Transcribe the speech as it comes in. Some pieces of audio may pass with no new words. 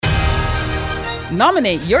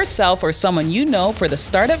Nominate yourself or someone you know for the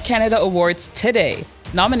Startup Canada Awards today.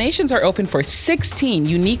 Nominations are open for 16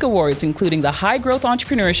 unique awards, including the High Growth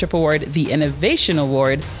Entrepreneurship Award, the Innovation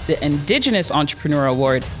Award, the Indigenous Entrepreneur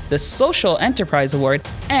Award, the Social Enterprise Award,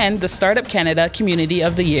 and the Startup Canada Community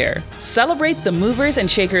of the Year. Celebrate the movers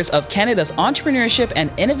and shakers of Canada's entrepreneurship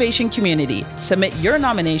and innovation community. Submit your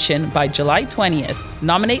nomination by July 20th.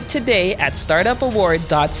 Nominate today at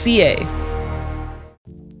startupaward.ca.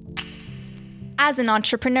 As an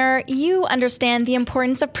entrepreneur, you understand the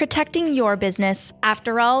importance of protecting your business.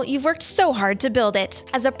 After all, you've worked so hard to build it.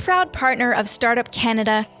 As a proud partner of Startup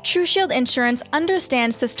Canada, TruShield Insurance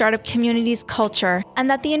understands the startup community's culture and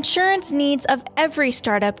that the insurance needs of every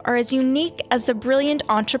startup are as unique as the brilliant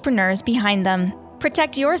entrepreneurs behind them.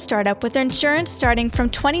 Protect your startup with insurance starting from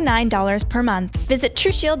 $29 per month. Visit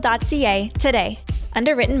TruShield.ca today.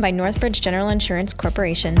 Underwritten by Northbridge General Insurance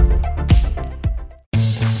Corporation.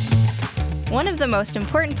 One of the most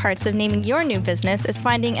important parts of naming your new business is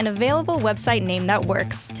finding an available website name that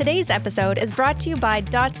works. Today's episode is brought to you by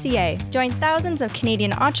 .ca. Join thousands of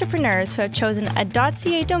Canadian entrepreneurs who have chosen a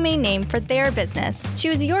 .ca domain name for their business.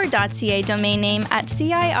 Choose your .ca domain name at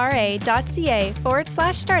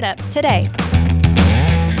cira.ca/startup today.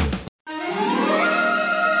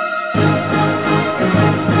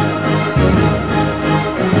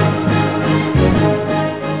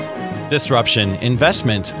 Disruption,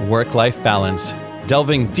 investment, work-life balance,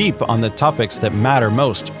 delving deep on the topics that matter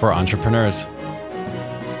most for entrepreneurs.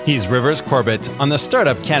 He's Rivers Corbett on the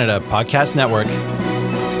Startup Canada Podcast Network.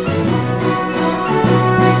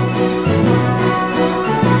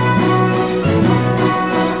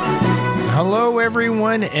 Hello,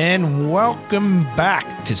 everyone, and welcome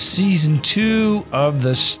back to Season 2 of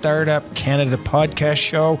the Startup Canada Podcast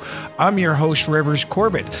Show. I'm your host, Rivers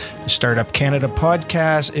Corbett. The Startup Canada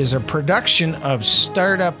Podcast is a production of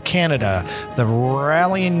Startup Canada, the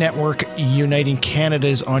rallying network uniting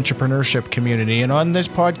Canada's entrepreneurship community. And on this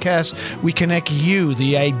podcast, we connect you,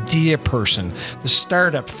 the idea person, the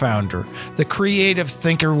startup founder, the creative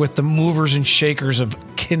thinker with the movers and shakers of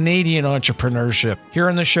Canadian entrepreneurship. Here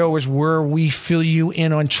on the show is where we fill you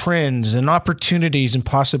in on trends and opportunities and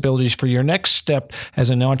possibilities for your next step as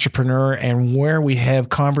an entrepreneur, and where we have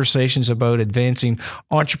conversations about advancing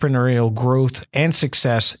entrepreneurial growth and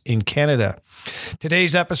success in Canada.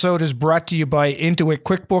 Today's episode is brought to you by Intuit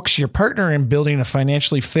QuickBooks, your partner in building a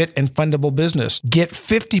financially fit and fundable business. Get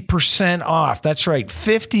 50% off. That's right,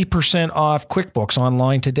 50% off QuickBooks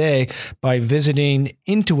online today by visiting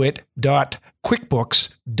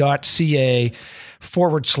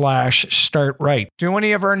intuit.quickbooks.ca/start right. To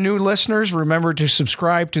any of our new listeners, remember to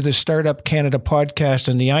subscribe to the Startup Canada podcast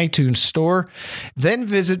in the iTunes store. Then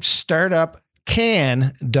visit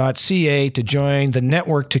startupcan.ca to join the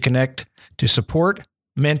network to connect to support,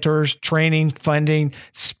 mentors, training, funding,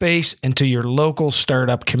 space, and to your local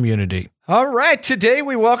startup community. All right, today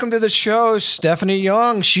we welcome to the show Stephanie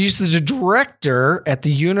Yong. She's the director at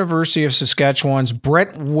the University of Saskatchewan's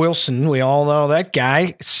Brett Wilson, we all know that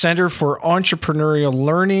guy, Center for Entrepreneurial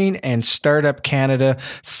Learning and Startup Canada,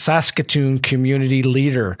 Saskatoon community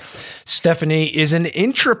leader. Stephanie is an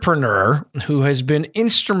intrapreneur who has been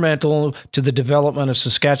instrumental to the development of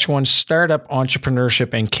Saskatchewan's startup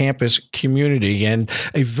entrepreneurship and campus community, and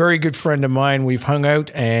a very good friend of mine. We've hung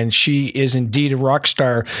out, and she is indeed a rock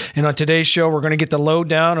star. And on today's show, we're going to get the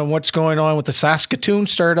lowdown on what's going on with the Saskatoon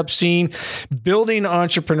startup scene, building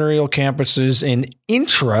entrepreneurial campuses, and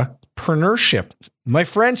intrapreneurship. My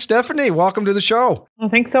friend Stephanie, welcome to the show. Well,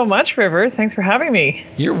 thanks so much, Rivers. Thanks for having me.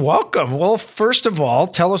 You're welcome. Well, first of all,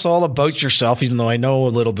 tell us all about yourself, even though I know a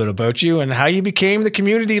little bit about you, and how you became the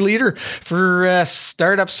community leader for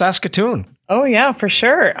Startup Saskatoon. Oh, yeah, for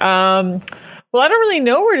sure. Well, I don't really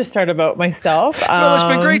know where to start about myself. Well, it's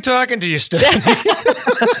been great talking to you, Stephanie.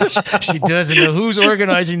 She doesn't know who's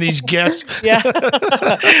organizing these guests. Yeah.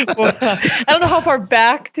 Well, I don't know how far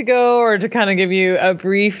back to go or to kind of give you a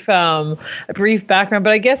brief background,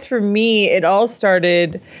 but I guess for me, it all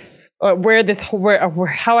started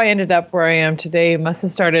how I ended up where I am today must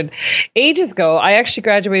have started ages ago. I actually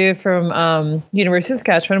graduated from University of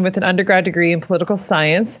Saskatchewan with an undergrad degree in political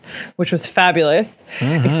science, which was fabulous,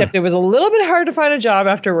 except it was a little bit hard to find a job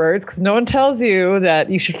afterwards because no one tells you that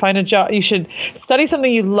you should find a job. You should study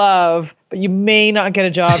something you love, but you may not get a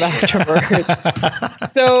job afterwards.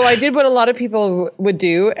 So I did what a lot of people would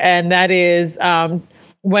do, and that is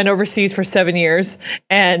went overseas for 7 years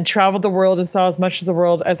and traveled the world and saw as much of the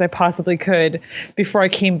world as I possibly could before I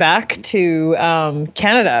came back to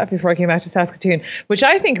Canada, before I came back to Saskatoon, which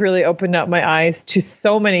I think really opened up my eyes to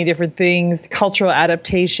so many different things, cultural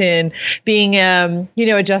adaptation, being,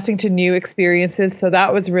 adjusting to new experiences. So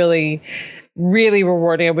that was really really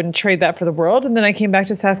rewarding. I wouldn't trade that for the world. And then I came back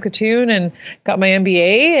to Saskatoon and got my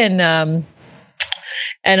MBA,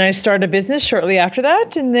 and I started a business shortly after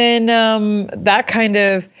that. And then that kind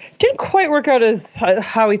of didn't quite work out as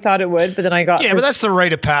how we thought it would. But then I got... Yeah, but that's the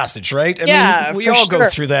rite of passage, right? I mean, we all go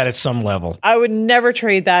through that at some level. I would never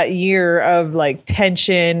trade that year of like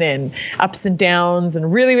tension and ups and downs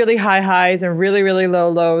and really, really high highs and really, really low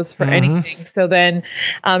lows for anything. So then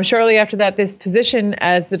shortly after that, this position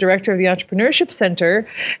as the director of the Entrepreneurship Center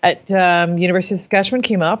at University of Saskatchewan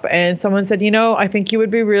came up, and someone said, I think you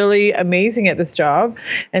would be really amazing at this job.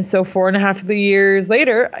 And so 4.5 years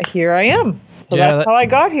later, here I am. So that's how I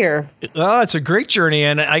got here. Well, it's a great journey.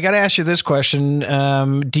 And I got to ask you this question.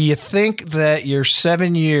 Do you think that your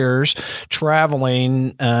 7 years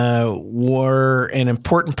traveling were an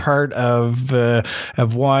important part of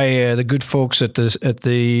why the good folks at the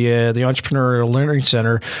Entrepreneurial Learning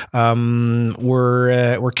Center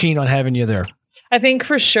were keen on having you there? I think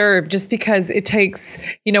for sure, just because it takes,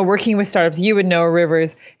 working with startups, you would know,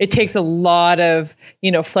 Rivers, it takes a lot of,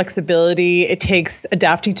 flexibility. It takes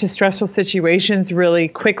adapting to stressful situations really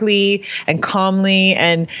quickly and calmly,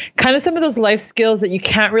 and kind of some of those life skills that you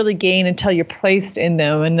can't really gain until you're placed in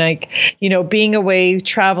them. And being away,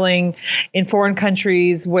 traveling in foreign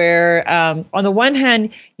countries where on the one hand,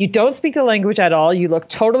 you don't speak the language at all. You look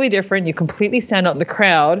totally different. You completely stand out in the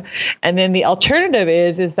crowd. And then the alternative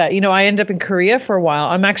is that, I ended up in Korea for a while.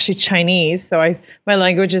 I'm actually Chinese, so my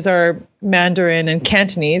languages are Mandarin and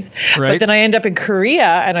Cantonese. Right. But then I end up in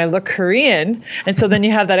Korea and I look Korean. And so then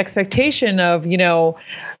you have that expectation of,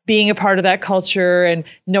 being a part of that culture and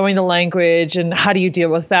knowing the language, and how do you deal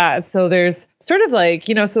with that? So there's sort of like,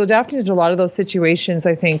 so adapting to a lot of those situations,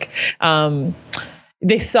 I think,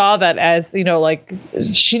 they saw that as,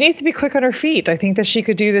 she needs to be quick on her feet. I think that she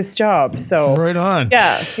could do this job. So right on.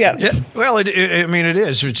 Yeah. Well, it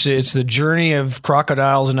is. It's the journey of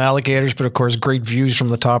crocodiles and alligators, but of course, great views from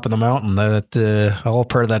the top of the mountain. That all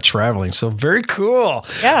part of that traveling. So very cool.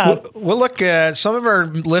 Yeah. Well, look, some of our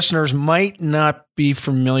listeners might not be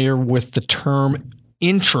familiar with the term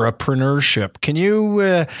intrapreneurship. Can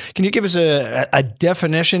you give us a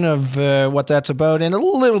definition of what that's about, and a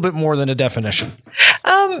little bit more than a definition?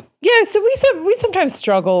 So we sometimes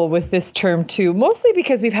struggle with this term too, mostly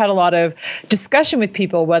because we've had a lot of discussion with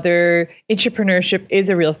people whether intrapreneurship is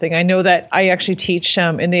a real thing. I know that I actually teach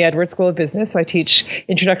in the Edwards School of Business. So I teach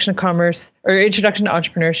Introduction to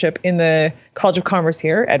Entrepreneurship in the College of Commerce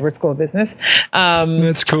here, Edwards School of Business.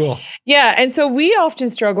 That's cool. Yeah, and so we often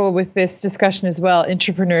struggle with this discussion as well.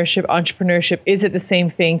 Intrapreneurship, entrepreneurship, is it the same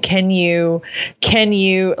thing? Can you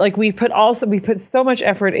like we put so much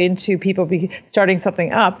effort into people starting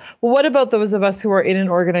something up. Well, what about those of us who are in an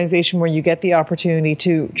organization where you get the opportunity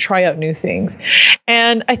to try out new things?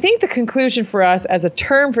 And I think the conclusion for us as a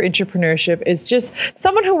term for intrapreneurship is just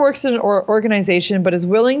someone who works in an organization but is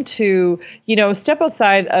willing to, step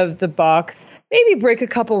outside of the box, maybe break a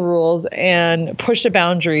couple rules and push the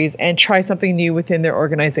boundaries and try something new within their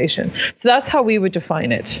organization. So that's how we would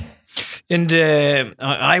define it. And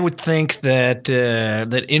I would think that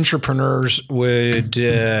intrapreneurs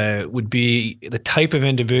would be the type of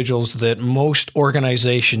individuals that most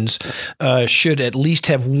organizations should at least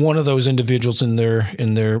have one of those individuals in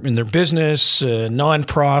their business,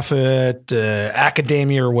 nonprofit,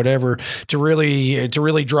 academia, or whatever, to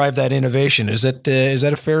really drive that innovation. Is that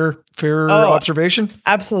a fair observation?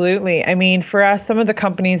 Absolutely. I mean, for us, some of the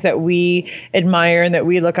companies that we admire and that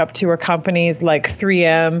we look up to are companies like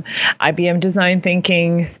 3M, IBM Design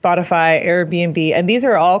Thinking, Spotify, Airbnb. And these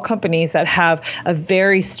are all companies that have a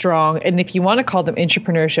very strong, and if you want to call them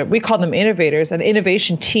intrapreneurship, we call them innovators, an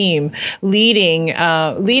innovation team leading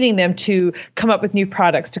them to come up with new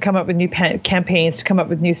products, to come up with new campaigns, to come up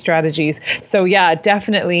with new strategies. So yeah,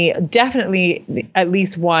 definitely at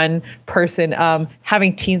least one person.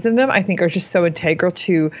 Having teams in them, I think, are just so integral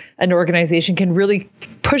to an organization, can really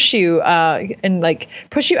push you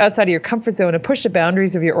push you outside of your comfort zone and push the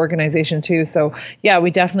boundaries of your organization too. So yeah,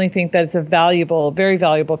 we definitely think that it's a very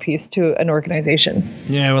valuable piece to an organization.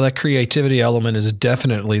 Yeah, well, that creativity element is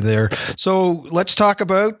definitely there. So let's talk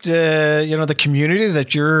about the community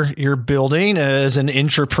that you're building as an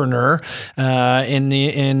intrapreneur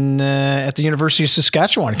at the University of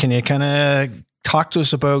Saskatchewan. Can you kind of talk to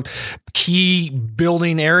us about key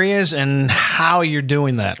building areas and how you're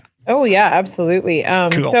doing that? Oh, yeah, absolutely.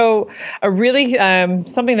 Cool. So a really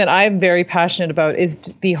something that I'm very passionate about is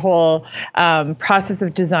the whole process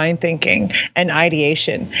of design thinking and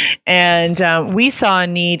ideation. And we saw a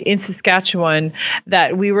need in Saskatchewan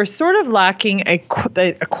that we were sort of lacking a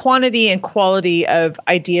quantity and quality of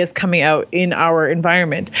ideas coming out in our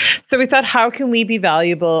environment. So we thought, how can we be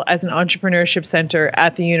valuable as an entrepreneurship center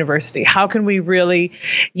at the university? How can we really,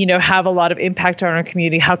 have a lot of impact on our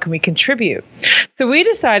community? How can we contribute? So we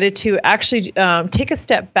decided to actually take a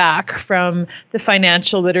step back from the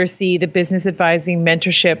financial literacy, the business advising,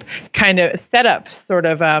 mentorship kind of setup sort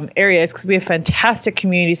of areas, because we have fantastic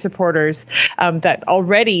community supporters that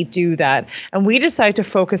already do that. And we decided to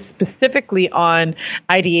focus specifically on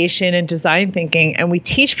ideation and design thinking, and we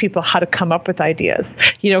teach people how to come up with ideas.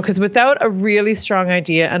 Because without a really strong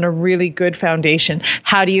idea and a really good foundation,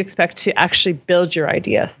 how do you expect to actually build your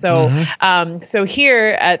idea? So, so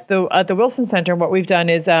here at the Wilson Center, what we've done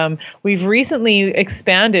is we've recently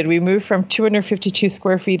expanded. We moved from 252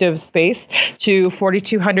 square feet of space to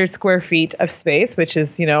 4,200 square feet of space, which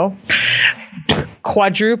is,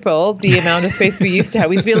 quadruple the amount of space we used to have.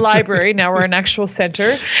 We used to be a library. Now we're an actual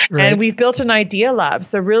center. Right. And we've built an idea lab.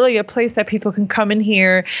 So really a place that people can come in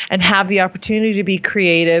here and have the opportunity to be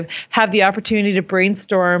creative, have the opportunity to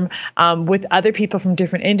brainstorm with other people from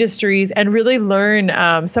different industries, and really learn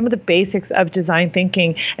some of the basics of design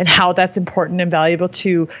thinking and how that's important and valuable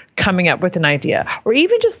to coming up with an idea, or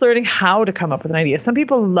even just learning how to come up with an idea. Some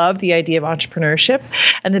people love the idea of entrepreneurship.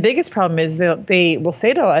 And the biggest problem is they will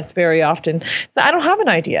say to us very often, I don't have an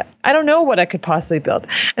idea. I don't know what I could possibly build.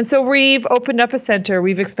 And so we've opened up a center.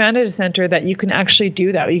 We've expanded a center that you can actually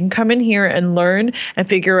do that. You can come in here and learn and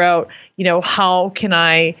figure out, how can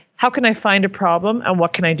I find a problem and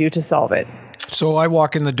what can I do to solve it? So I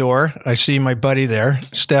walk in the door. I see my buddy there,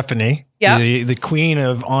 Stephanie, the queen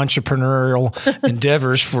of entrepreneurial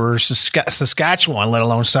endeavors for Saskatchewan, let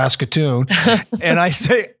alone Saskatoon. And I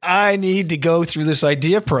say, I need to go through this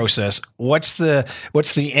idea process. What's the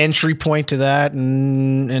entry point to that,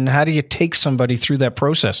 and how do you take somebody through that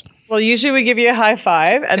process? Well, usually we give you a high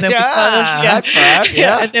five, and then high five,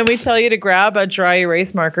 and then we tell you to grab a dry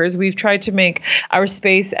erase markers. We've tried to make our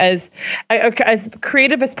space as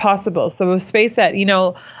creative as possible. So a space that,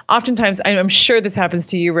 oftentimes, I'm sure this happens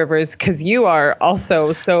to you, Rivers, because you are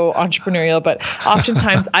also so entrepreneurial, but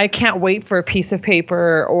oftentimes I can't wait for a piece of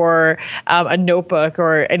paper or a notebook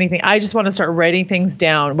or anything. I just want to start writing things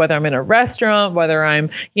down, whether I'm in a restaurant, whether I'm,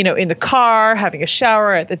 in the car, having a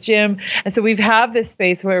shower, at the gym. And so we've had this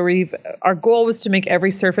space where our goal was to make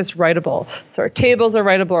every surface writable. So our tables are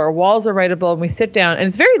writable, our walls are writable, and we sit down, and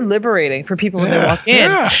it's very liberating for people when they walk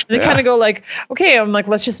in. And they kind of go like, okay, I'm like,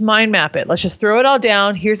 let's just mind map it. Let's just throw it all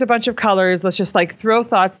down. Here's a bunch of colors. Let's just throw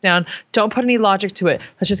thoughts down. Don't put any logic to it.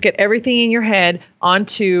 Let's just get everything in your head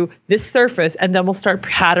onto this surface, and then we'll start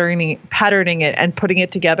patterning it and putting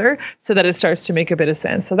it together so that it starts to make a bit of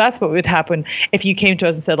sense. So that's what would happen if you came to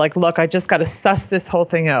us and said, look, I just got to suss this whole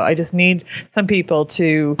thing out. I just need some people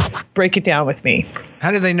to break it down with me.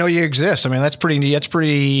 How do they know you exist? I mean, that's pretty, let's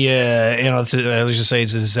just say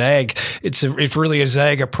it's a zag. It's really a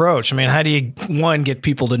zag approach. I mean, how do you, one, get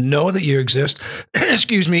people to know that you exist?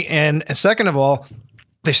 Excuse me. And second of all,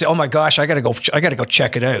 they say, oh my gosh, I gotta go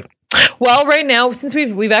check it out. Well, right now, since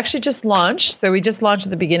we've actually just launched, so we just launched at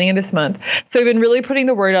the beginning of this month. So we've been really putting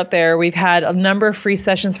the word out there. We've had a number of free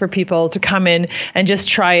sessions for people to come in and just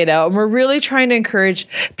try it out. And we're really trying to encourage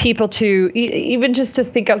people to even just to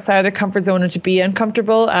think outside their comfort zone and to be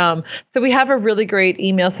uncomfortable. So we have a really great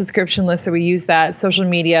email subscription list. So we use that, social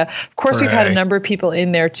media. Of course, We've had a number of people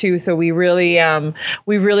in there too. So we really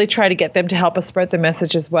try to get them to help us spread the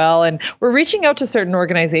message as well. And we're reaching out to certain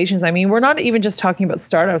organizations. I mean, we're not even just talking about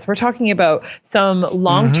startups. We're talking about some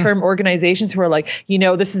long-term organizations who are like,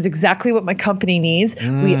 this is exactly what my company needs.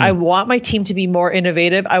 I want my team to be more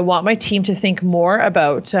innovative. I want my team to think more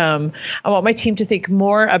about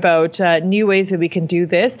new ways that we can do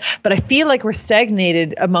this. But I feel like we're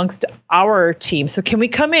stagnated amongst our team. So can we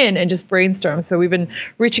come in and just brainstorm? So we've been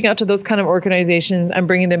reaching out to those kind of organizations and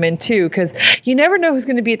bringing them in too, because you never know who's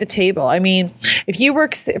going to be at the table. I mean, if you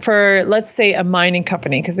work for, let's say, a mining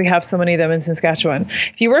company, because we have so many of them in Saskatchewan.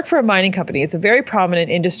 If you work for a mining company, it's a very prominent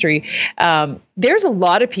industry. there's a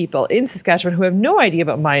lot of people in Saskatchewan who have no idea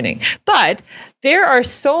about mining, but there are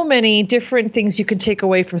so many different things you can take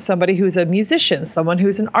away from somebody who's a musician, someone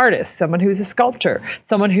who's an artist, someone who's a sculptor,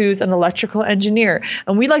 someone who's an electrical engineer.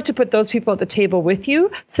 And we like to put those people at the table with you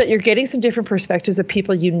so that you're getting some different perspectives of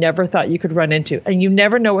people you never thought you could run into. And you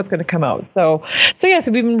never know what's going to come out. So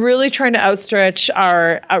we've been really trying to outstretch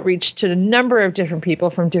our outreach to a number of different people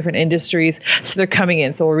from different industries. So they're coming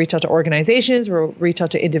in. So we'll reach out to organizations, we'll reach out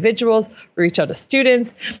to individuals, we'll reach out to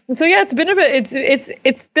students. And so, it's been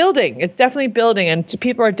it's building. It's definitely building. And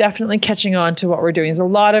people are definitely catching on to what we're doing. There's a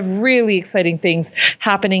lot of really exciting things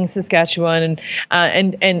happening in Saskatchewan,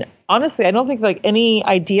 and honestly, I don't think like any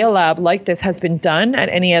idea lab like this has been done at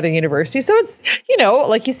any other university. So it's,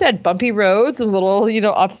 like you said, bumpy roads and little,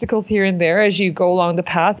 obstacles here and there as you go along the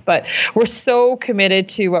path. But we're so committed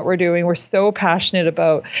to what we're doing. We're so passionate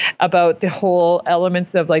about the whole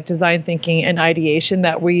elements of like design thinking and ideation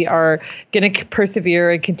that we are going to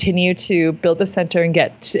persevere and continue to build the center and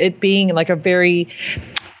get it being like a very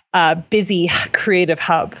busy creative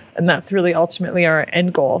hub. And that's really ultimately our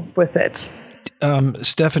end goal with it.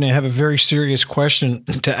 Stephanie, I have a very serious question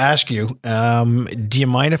to ask you. Do you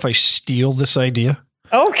mind if I steal this idea?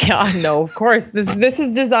 Oh God, no! Of course, this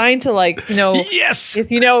is designed to Yes.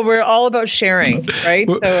 We're all about sharing, right?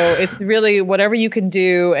 So it's really whatever you can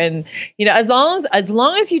do, and as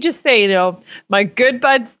long as you just say, my good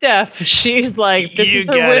bud Steph, she's like, this is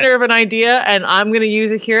the winner of an idea, and I'm going to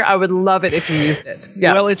use it here. I would love it if you used it.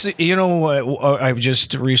 Yeah. Well, it's I've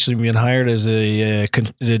just recently been hired as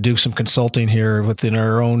to do some consulting here within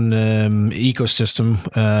our own ecosystem,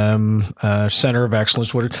 center of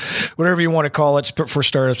excellence, whatever you want to call it, for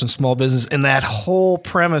startups and small business. And that whole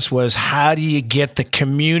premise was, how do you get the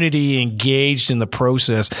community engaged in the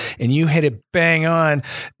process? And you hit it bang on,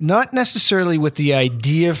 not necessarily with the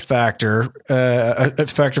idea factor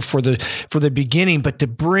for the beginning, but to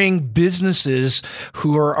bring businesses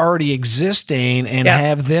who are already existing and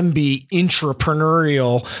have them be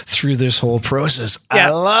entrepreneurial through this whole process. Yeah. I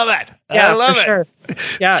love it. Yeah, I love it. Sure.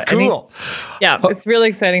 Yeah, it's cool. It's really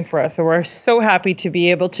exciting for us. So we're so happy to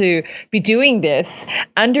be able to be doing this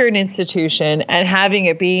under an institution and having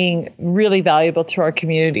it being really valuable to our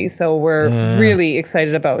community. So we're really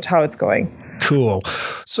excited about how it's going. Cool.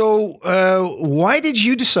 So why did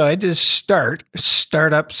you decide to start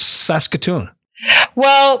Startup Saskatoon?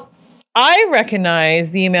 Well, I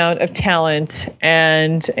recognize the amount of talent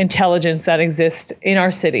and intelligence that exists in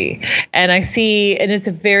our city. And I see, and it's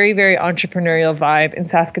a very, very entrepreneurial vibe in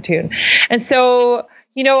Saskatoon. And so,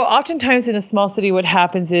 oftentimes in a small city, what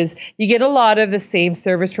happens is you get a lot of the same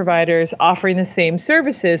service providers offering the same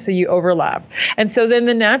services, so you overlap. And so then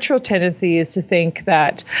the natural tendency is to think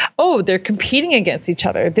that, they're competing against each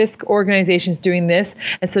other. This organization is doing this,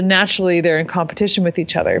 and so naturally they're in competition with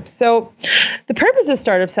each other. So the purpose of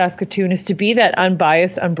Startup Saskatoon is to be that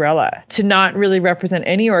unbiased umbrella, to not really represent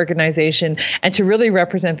any organization and to really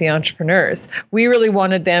represent the entrepreneurs. We really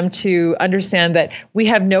wanted them to understand that we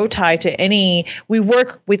have no tie to any, we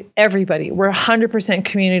work with everybody. We're 100%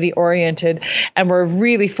 community oriented, and we're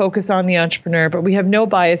really focused on the entrepreneur, but we have no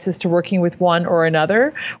biases to working with one or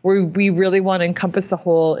another. We really want to encompass the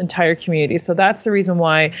whole entire community. So that's the reason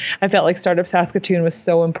why I felt like Startup Saskatoon was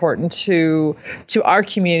so important to our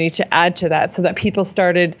community, to add to that, so that people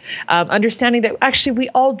started understanding that actually we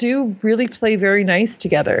all do really play very nice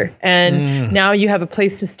together. And now you have a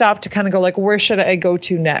place to stop to kind of go like, where should I go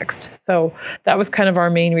to next? So that was kind of our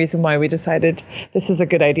main reason why we decided this is a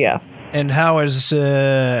good idea. And how is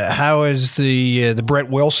the Brett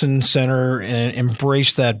Wilson Center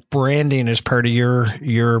embraced that branding as part of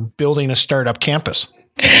your building a startup campus?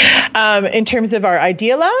 In terms of our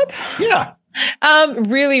idea lab? Yeah.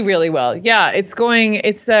 Really, really well. Yeah, it's going,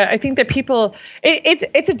 I think that people,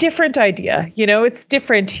 it's a different idea, it's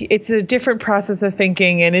different. It's a different process of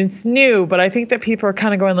thinking, and it's new, but I think that people are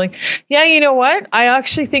kind of going like, yeah, you know what? I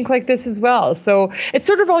actually think like this as well. So it's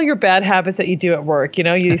sort of all your bad habits that you do at work.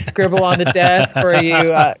 You scribble on the desk or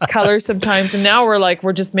you color sometimes. And now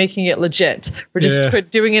we're just making it legit. We're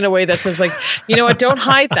just doing it in a way that says like, you know what? Don't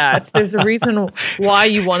hide that. There's a reason why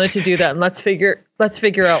you wanted to do that. And let's figure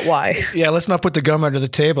out why. Yeah, let's not put the gum under the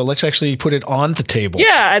table. Let's actually put it on the table.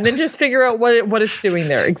 Yeah, and then just figure out what it's doing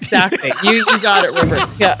there. Exactly. You got it,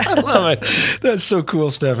 Rivers. Yeah. I love it. That's so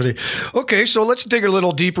cool, Stephanie. Okay, so let's dig a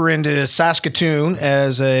little deeper into Saskatoon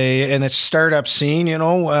and its startup scene.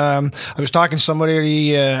 I was talking to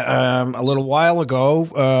somebody a little while ago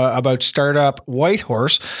about Startup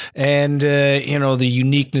Whitehorse and the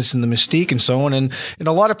uniqueness and the mystique and so on. And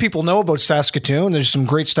a lot of people know about Saskatoon. There's some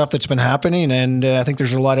great stuff that's been happening, and I think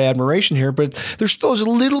there's a lot of admiration here, but there's still a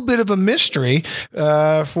little bit of a mystery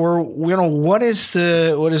for what is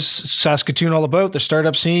Saskatoon all about? The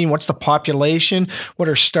startup scene. What's the population? What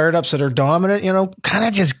are startups that are dominant? Kind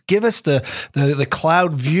of just give us the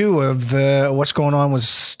cloud view of what's going on with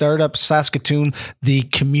Startup Saskatoon, the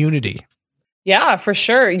community. Yeah, for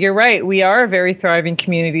sure. You're right. We are a very thriving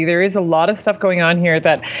community. There is a lot of stuff going on here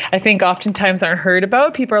that I think oftentimes aren't heard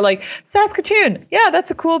about. People are like, Saskatoon, yeah,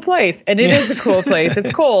 that's a cool place. And it is a cool place.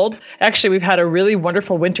 It's cold. Actually, we've had a really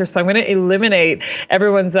wonderful winter. So I'm going to eliminate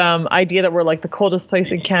everyone's idea that we're like the coldest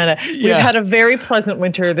place in Canada. We've had a very pleasant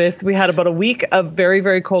winter. We had about a week of very,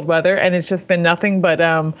 very cold weather, and it's just been nothing but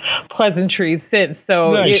pleasantries since.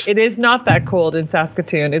 So nice. It is not that cold in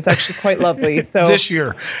Saskatoon. It's actually quite lovely. So this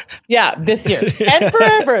year. Yeah, this year. And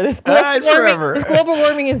forever. This global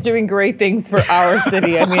warming is doing great things for our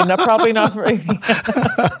city. I mean, probably not for we're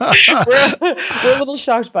a little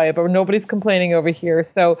shocked by it, but nobody's complaining over here.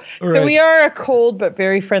 So we are a cold but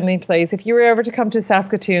very friendly place. If you were ever to come to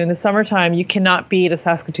Saskatoon in the summertime, you cannot beat a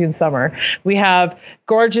Saskatoon summer. We have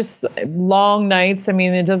gorgeous long nights. I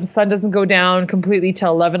mean, the sun doesn't go down completely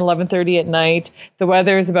till 11:30 at night. The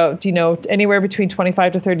weather is about, anywhere between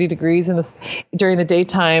 25 to 30 degrees during the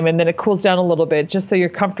daytime, and then it cools down a little bit just so you're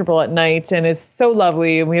comfortable at night. And it's so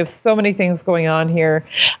lovely, and we have so many things going on here.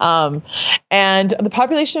 And the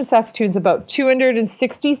population of Saskatoon is about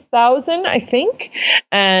 260,000, I think.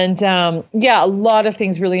 And a lot of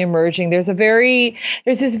things really emerging. There's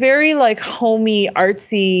this very like homey,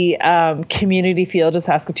 artsy community feel to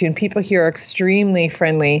Saskatoon. People here are extremely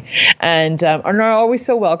friendly and are always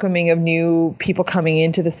so welcoming of new people coming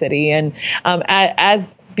into the city. And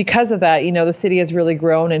because of that, the city has really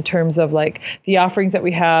grown in terms of like the offerings that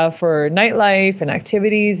we have for nightlife and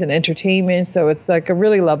activities and entertainment. So it's like a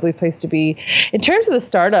really lovely place to be. In terms of the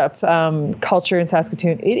startup culture in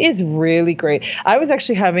Saskatoon, it is really great. I was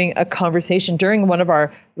actually having a conversation during one of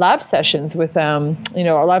our lab sessions with,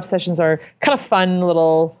 our lab sessions are kind of fun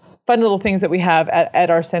little things that we have at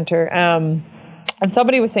our center. And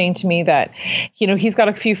somebody was saying to me that, he's got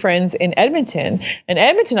a few friends in Edmonton. And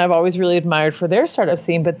Edmonton, I've always really admired for their startup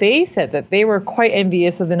scene, but they said that they were quite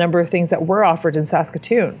envious of the number of things that were offered in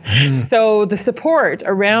Saskatoon. So the support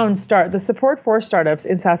for startups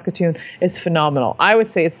in Saskatoon is phenomenal. I would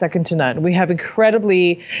say it's second to none. We have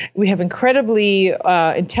incredibly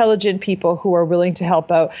intelligent people who are willing to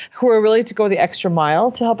help out, who are willing to go the extra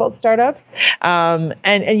mile to help out startups.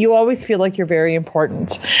 And you always feel like you're very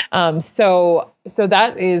important. So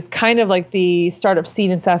that is kind of like the startup scene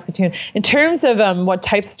in Saskatoon. In terms of what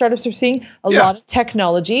types of startups we're seeing, a lot of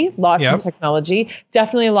technology,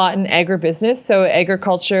 definitely a lot in agribusiness. So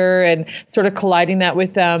agriculture and sort of colliding that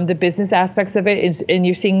with the business aspects of it. And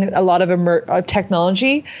you're seeing a lot of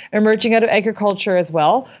technology emerging out of agriculture as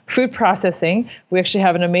well. Food processing. We actually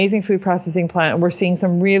have an amazing food processing plant, and we're seeing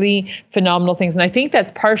some really phenomenal things. And I think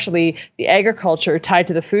that's partially the agriculture tied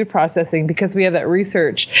to the food processing, because we have that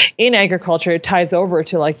research in agriculture. It ties over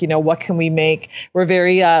to what can we make? We're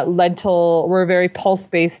very we're a very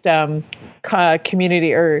pulse-based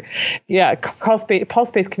community,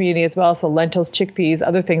 pulse-based community as well. So lentils, chickpeas,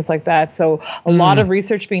 other things like that. So a lot of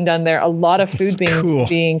research being done there, a lot of food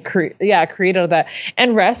being created out of that.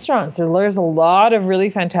 And restaurants. There's a lot of really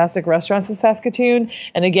fantastic restaurants in Saskatoon.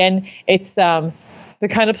 And again, it's the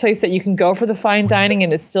kind of place that you can go for the fine dining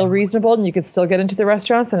and it's still reasonable and you can still get into the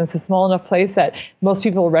restaurants, and it's a small enough place that most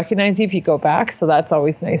people will recognize you if you go back. So that's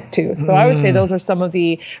always nice too. So I would say those are some of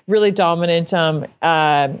the really dominant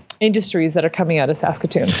industries that are coming out of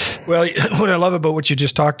Saskatoon. Well, what I love about what you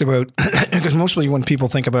just talked about, because mostly when people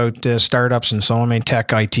think about startups and so on, I mean,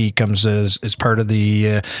 tech, IT comes as part of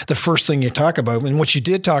the first thing you talk about, and what you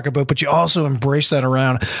did talk about, but you also embrace that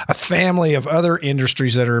around a family of other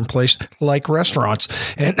industries that are in place, like restaurants.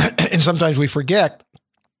 And sometimes we forget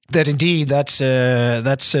that indeed that's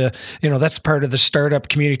part of the startup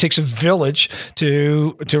community. It takes a village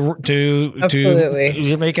to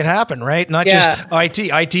make it happen, right? Not just IT.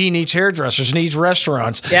 IT needs hairdressers, needs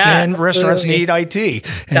restaurants, and restaurants need IT,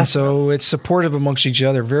 and so it's supportive amongst each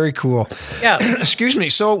other. Very cool. Yeah. Excuse me.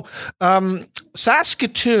 So,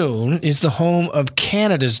 Saskatoon is the home of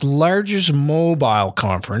Canada's largest mobile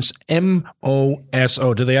conference,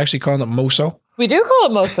 MOSO. Do they actually call it MOSO? We do call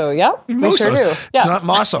it MOSO, yeah. MOSO. We sure do. Yeah. It's not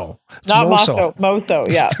MOSO. It's not MOSO. MOSO,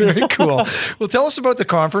 yeah. Very cool. Well, tell us about the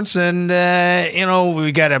conference, and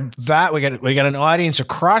we got an audience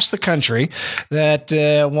across the country that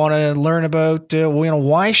want to learn about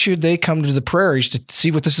why should they come to the prairies to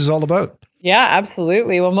see what this is all about. Yeah,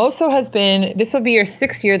 absolutely. Well, this will be our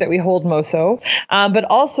 6th year that we hold MOSO, but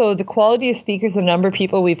also the quality of speakers, the number of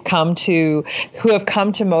people who have come to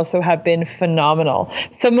MOSO have been phenomenal.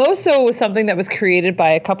 So MOSO was something that was created by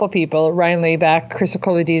a couple people, Ryan Layback, Chris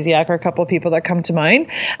Okolodisiak are a couple of people that come to mind,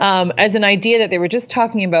 as an idea that they were just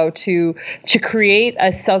talking about to create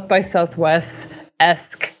a South by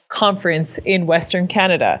Southwest-esque conference in Western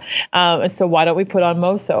Canada. So why don't we put on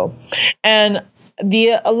MOSO? And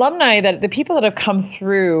the alumni, the people that have come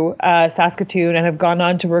through Saskatoon and have gone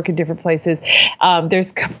on to work in different places,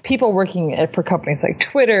 there's people working for companies like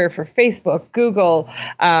Twitter, for Facebook, Google.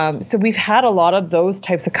 So we've had a lot of those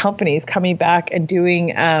types of companies coming back and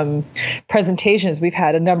doing presentations. We've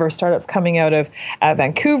had a number of startups coming out of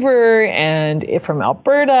Vancouver and from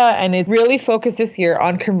Alberta, and it really focused this year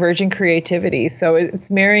on converging creativity. So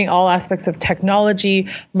it's marrying all aspects of technology,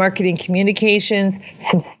 marketing, communications,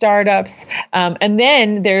 some startups, and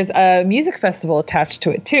then there's a music festival attached to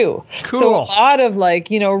it too. Cool. So a lot of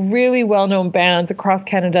really well-known bands across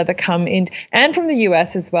Canada that come in, and from the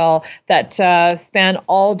US as well, that span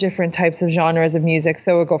all different types of genres of music.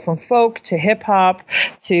 So it'll go from folk to hip hop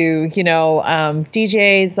to,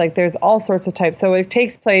 DJs, like there's all sorts of types. So it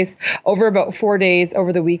takes place over about 4 days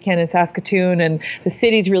over the weekend in Saskatoon, and the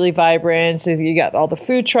city's really vibrant. So you got all the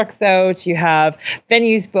food trucks out, you have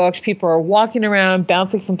venues booked, people are walking around,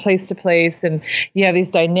 bouncing from place to place, and you have these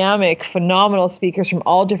dynamic, phenomenal speakers from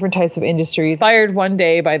all different types of industries, inspired one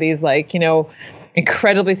day by these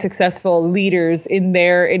incredibly successful leaders in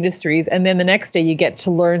their industries. And then the next day you get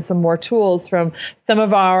to learn some more tools from some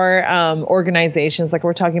of our organizations. Like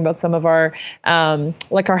we're talking about some of our,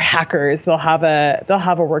 like our hackers, they'll have a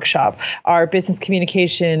workshop, our Business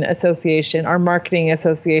Communication Association, our Marketing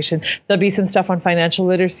Association. There'll be some stuff on financial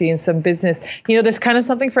literacy and some business, there's kind of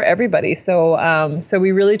something for everybody. So, so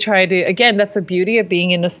we really try to, again, that's the beauty of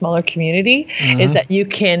being in a smaller community, is that you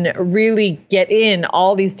can really get in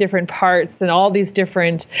all these different parts and all these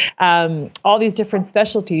different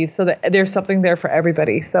specialties, so that there's something there for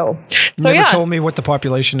everybody. So Never told me what the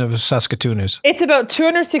population of Saskatoon is. It's about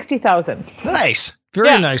 260,000. Nice.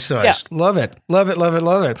 Very nice size. Yeah. Love it. Love it. Love it.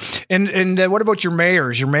 Love it. And what about your mayor?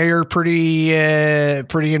 Is your mayor pretty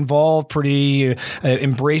involved, pretty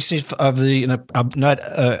embracing of the not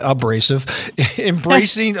abrasive,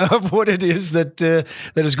 embracing of what it is that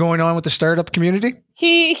is going on with the startup community?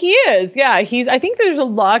 He is, yeah. I think there's a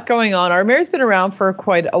lot going on. Our mayor's been around for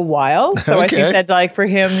quite a while, so okay. I think that for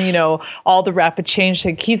him, all the rapid change,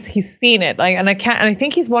 he's seen it. And I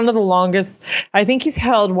think he's one of the longest. I think he's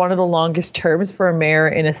held one of the longest terms for a mayor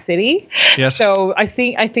in a city. Yes. So I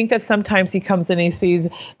think that sometimes he comes in and he sees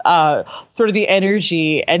sort of the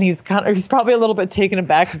energy, and he's probably a little bit taken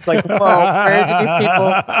aback. It's like, whoa,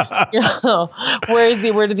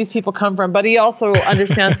 where did these people come from? But he also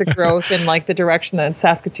understands the growth and the direction that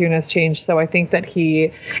Saskatoon has changed. So I think that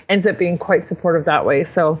he ends up being quite supportive that way.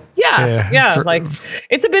 So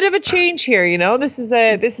it's a bit of a change here. This is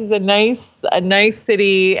a nice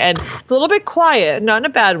city, and it's a little bit quiet, not in a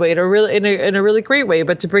bad way, in a really great way,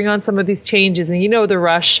 but to bring on some of these changes and the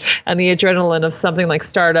rush and the adrenaline of something like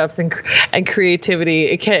startups and creativity,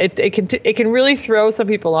 it can really throw some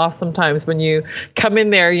people off sometimes when you come in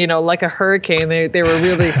there, like a hurricane. They were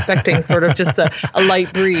really expecting sort of just a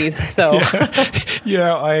light breeze. So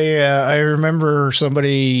I remember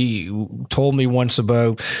somebody told me once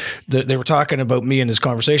about they were talking about me in this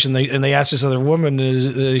conversation. They asked this other woman,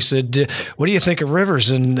 they said, "What do you think of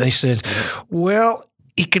Rivers?" And they said, "Well,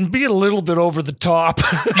 he can be a little bit over the top."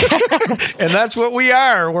 And that's what we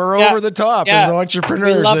are. We're over the top as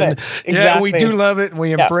entrepreneurs. We love it. Exactly. Yeah, we do love it, and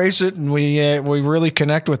we embrace it, and we really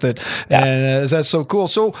connect with it. Yeah. And that's so cool.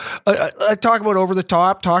 So talk about over the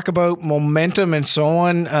top, talk about momentum and so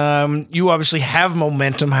on. You obviously have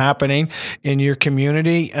momentum happening in your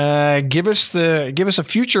community. Give us a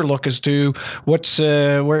future look as to what's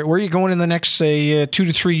where are you going in the next, say, 2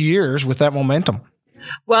 to 3 years with that momentum?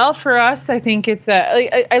 Well, for us, I think it's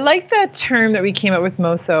I like that term that we came up with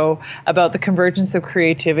MOSO about the convergence of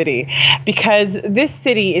creativity, because this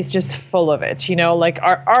city is just full of it.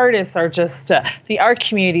 Our artists are just, the art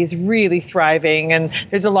community is really thriving, and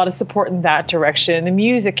there's a lot of support in that direction. The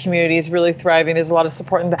music community is really thriving. There's a lot of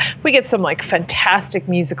support in that. We get some fantastic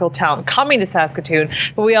musical talent coming to Saskatoon,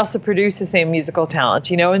 but we also produce the same musical talent,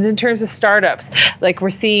 and in terms of startups, we're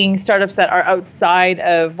seeing startups that are outside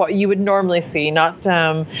of what you would normally see, not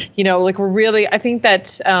we're really, I think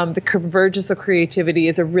that the convergence of creativity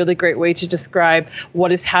is a really great way to describe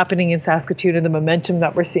what is happening in Saskatoon and the momentum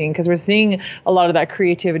that we're seeing, because we're seeing a lot of that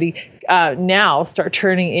creativity now start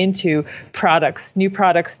turning into products,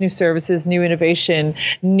 new services, new innovation,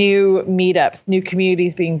 new meetups, new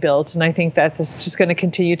communities being built. And I think that this is just going to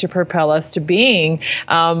continue to propel us to being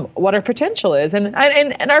what our potential is. And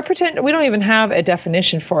our potential, we don't even have a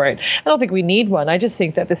definition for it. I don't think we need one. I just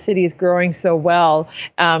think that the city is growing so well.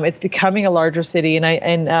 It's becoming a larger city,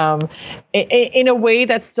 and in a way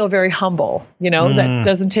that's still very humble, that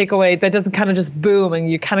doesn't take away, that doesn't kind of just boom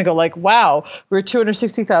and you kind of go like, wow, we're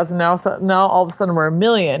 260,000 now. So now all of a sudden we're 1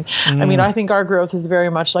 million. I mean, I think our growth is very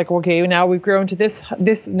much like, okay, now we've grown to this,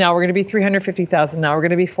 now we're going to be 350,000. Now we're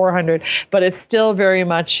going to be 400, but it's still very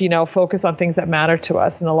much, focus on things that matter to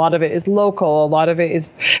us. And a lot of it is local. A lot of it is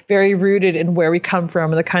very rooted in where we come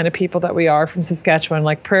from and the kind of people that we are from Saskatchewan.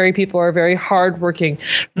 Like prairie people are very hardworking,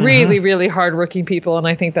 really, really hardworking people. And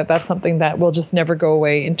I think that that's something that will just never go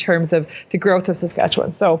away in terms of the growth of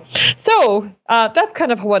Saskatchewan. So that's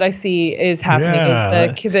kind of what I see is happening.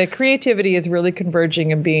 Yeah. Is the creativity is really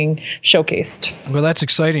converging and being showcased. Well, that's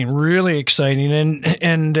exciting, really exciting.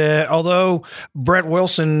 And although Brett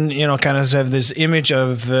Wilson, kind of have this image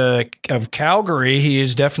of Calgary, he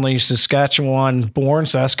is definitely Saskatchewan-born,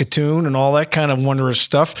 Saskatoon, and all that kind of wondrous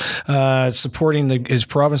stuff, supporting his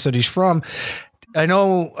province that he's from. I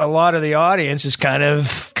know a lot of the audience is kind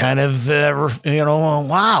of,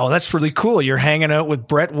 wow, that's really cool. You're hanging out with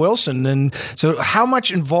Brett Wilson. And so how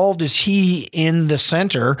much involved is he in the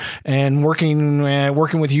center and working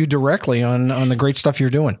with you directly on the great stuff you're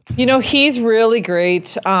doing? He's really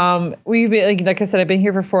great. Like I said, I've been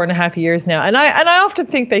here for 4.5 years now. And I often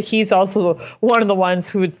think that he's also one of the ones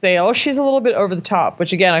who would say, oh, she's a little bit over the top,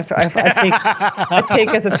 which again, I take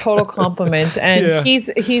as a total compliment. And I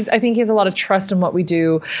think he has a lot of trust in what we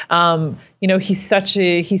do.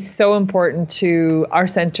 He's so important to our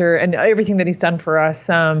center and everything that he's done for us,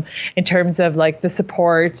 in terms of like the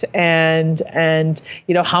support and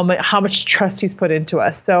how much trust he's put into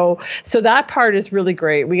us. So that part is really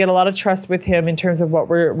great. We get a lot of trust with him in terms of what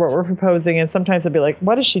we're proposing, and sometimes I'll be like,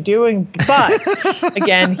 what is she doing? But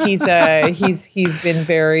again, he's been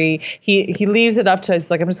very, he leaves it up to us.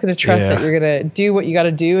 Like, I'm just going to trust that you're going to do what you got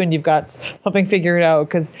to do, and you've got something figured out.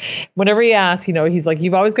 Because whenever he asks, he's like,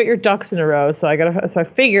 you've always got your ducks in a row. So I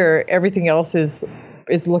figure everything else is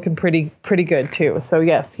looking pretty good too. So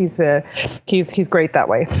yes, he's great that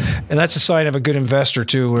way. And that's a sign of a good investor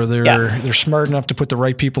too, where they're smart enough to put the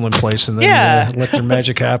right people in place and then let their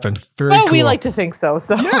magic happen. Very cool. We like to think so.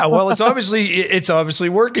 So yeah, well, it's obviously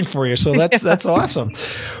working for you. So that's awesome.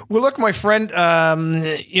 Well, look, my friend,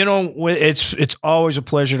 it's always a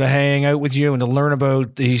pleasure to hang out with you and to learn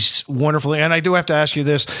about these wonderful. And I do have to ask you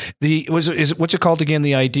this: what's it called again?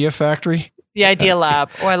 The Idea Factory. The Idea Lab.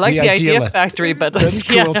 Oh, I like the Idea Factory, but that's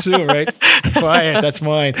cool too, right? Buy it. That's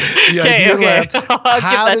mine. The Idea Lab.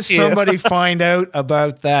 How does somebody find out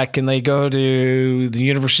about that? Can they go to the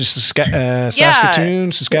University of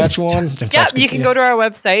Saskatoon, Saskatchewan? Yeah, you can go to our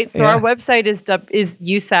website. So our website is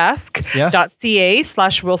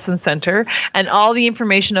usask.ca/Wilson Center, and all the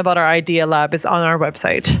information about our Idea Lab is on our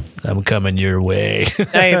website. I'm coming your way.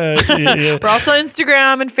 We're also on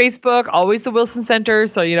Instagram and Facebook, always the Wilson Center.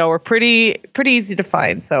 So, we're pretty easy to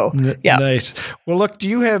find. So, yeah. Nice. Well, look, do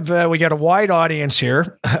you have, we got a wide audience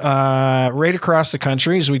here, right across the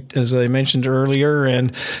country, as I mentioned earlier,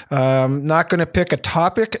 and not going to pick a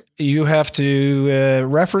topic you have to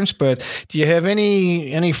reference, but do you have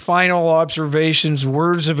any final observations,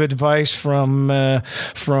 words of advice from the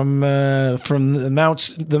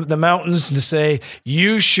mountains to say,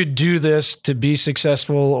 you should do this to be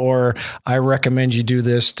successful, or I recommend you do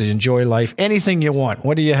this to enjoy life? Anything you want.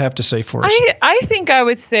 What do you have to say for us? I think I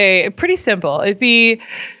would say pretty simple. It'd be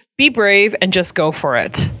brave and just go for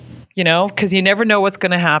it, because you never know what's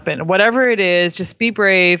going to happen. Whatever it is, just be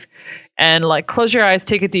brave and close your eyes,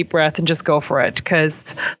 take a deep breath, and just go for it.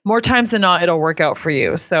 Because more times than not, it'll work out for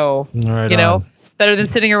you. So, it's better than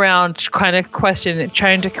sitting around trying to question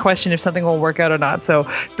if something will work out or not. So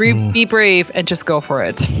be brave and just go for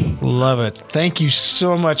it. Love it. Thank you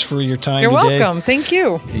so much for your time today. You're welcome. Thank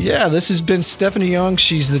you. Yeah, this has been Stephanie Yong.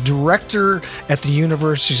 She's the director at the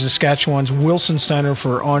University of Saskatchewan's Wilson Center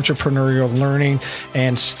for Entrepreneurial Learning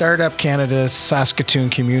and Startup Canada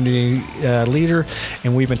Saskatoon community leader.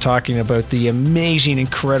 And we've been talking about the amazing,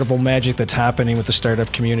 incredible magic that's happening with the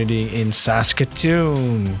startup community in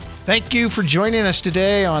Saskatoon. Thank you for joining us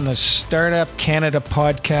today on the Startup Canada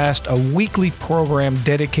podcast, a weekly program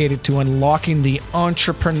dedicated to unlocking the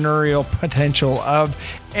entrepreneurial potential of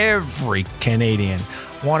every Canadian.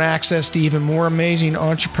 Want access to even more amazing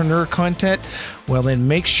entrepreneur content? Well, then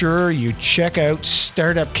make sure you check out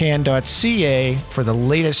startupcan.ca for the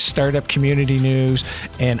latest startup community news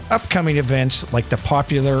and upcoming events like the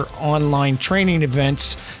popular online training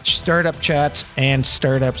events, Startup Chats, and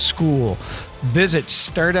Startup School. Visit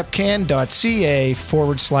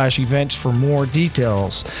startupcan.ca/events for more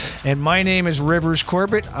details. And my name is Rivers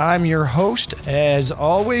Corbett. I'm your host. As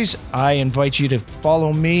always, I invite you to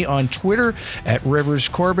follow me on Twitter at Rivers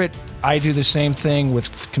Corbett. I do the same thing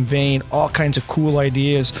with conveying all kinds of cool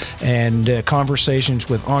ideas and conversations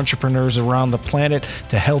with entrepreneurs around the planet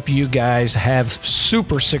to help you guys have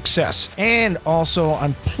super success. And also,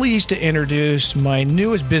 I'm pleased to introduce my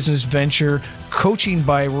newest business venture, Coaching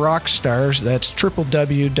by Rockstars. That's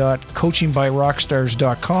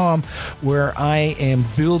www.coachingbyrockstars.com, where I am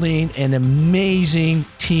building an amazing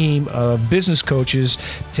team of business coaches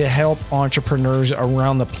to help entrepreneurs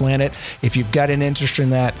around the planet. If you've got an interest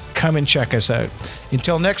in that, come and check us out.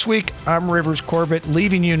 Until next week, I'm Rivers Corbett,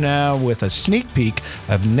 leaving you now with a sneak peek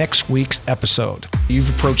of next week's episode. You've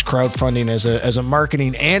approached crowdfunding as a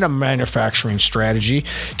marketing and a manufacturing strategy.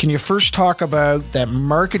 Can you first talk about that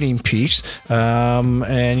marketing piece, and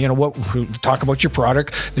talk about your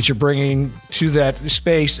product that you're bringing to that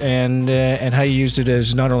space, and how you used it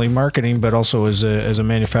as not only marketing but also as a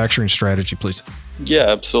manufacturing strategy, please? Yeah,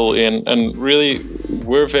 absolutely, and really,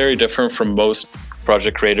 we're very different from most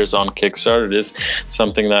project creators on Kickstarter. It is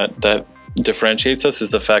something that differentiates us,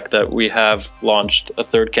 is the fact that we have launched a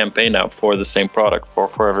third campaign now for the same product, for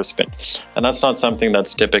Forever Spin, and that's not something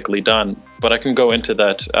that's typically done, but I can go into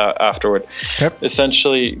that afterward. Yep.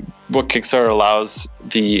 Essentially, what Kickstarter allows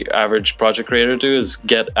the average project creator to do is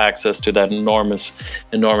get access to that enormous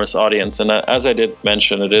audience. And as I did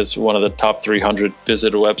mention, it is one of the top 300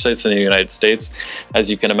 visited websites in the United States. As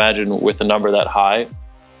you can imagine, with a number that high,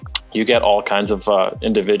 you get all kinds of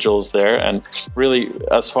individuals there. And really,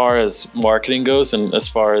 as far as marketing goes and as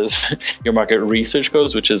far as your market research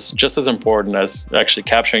goes, which is just as important as actually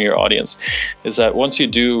capturing your audience, is that once you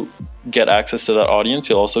do get access to that audience,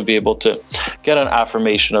 you'll also be able to get an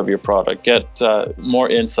affirmation of your product, get more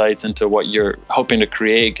insights into what you're hoping to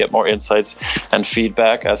create, get more insights and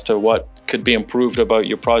feedback as to what could be improved about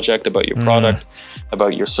your project, about your product,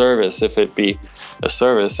 about your service, if it be a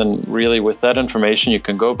service. And really, with that information, you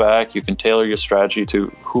can go back, you can tailor your strategy to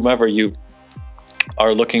whomever you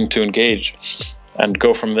are looking to engage and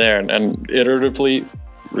go from there, and iteratively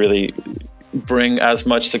really bring as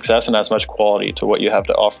much success and as much quality to what you have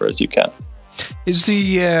to offer as you can. Is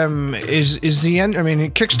the end? I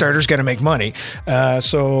mean, Kickstarter's got to make money.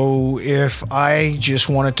 So if I just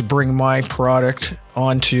wanted to bring my product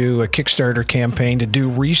onto a Kickstarter campaign to do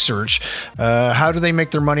research, how do they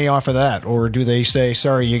make their money off of that? Or do they say,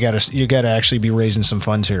 sorry, you got to actually be raising some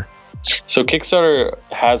funds here? So Kickstarter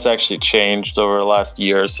has actually changed over the last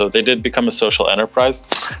year. So they did become a social enterprise.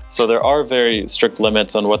 So there are very strict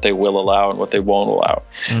limits on what they will allow and what they won't allow.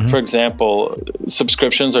 Mm-hmm. For example,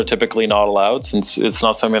 subscriptions are typically not allowed since it's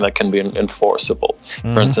not something that can be enforceable.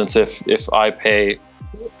 Mm-hmm. For instance, if I pay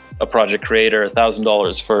a project creator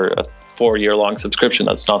 $1,000 for a 4-year-long subscription,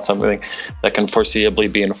 that's not something that can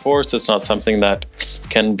foreseeably be enforced. It's not something that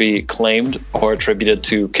can be claimed or attributed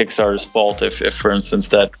to Kickstarter's fault if for instance,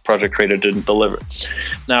 that project creator didn't deliver.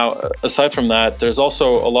 Now, aside from that, there's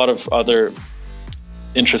also a lot of other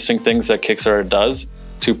interesting things that Kickstarter does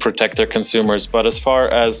to protect their consumers. But as far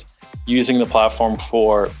as using the platform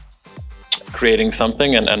for creating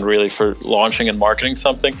something and really for launching and marketing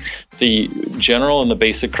something, the general and the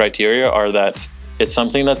basic criteria are that it's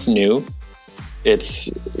something that's new.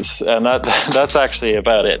 That's actually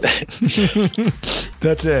about it.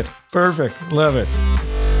 That's it. Perfect. Love it.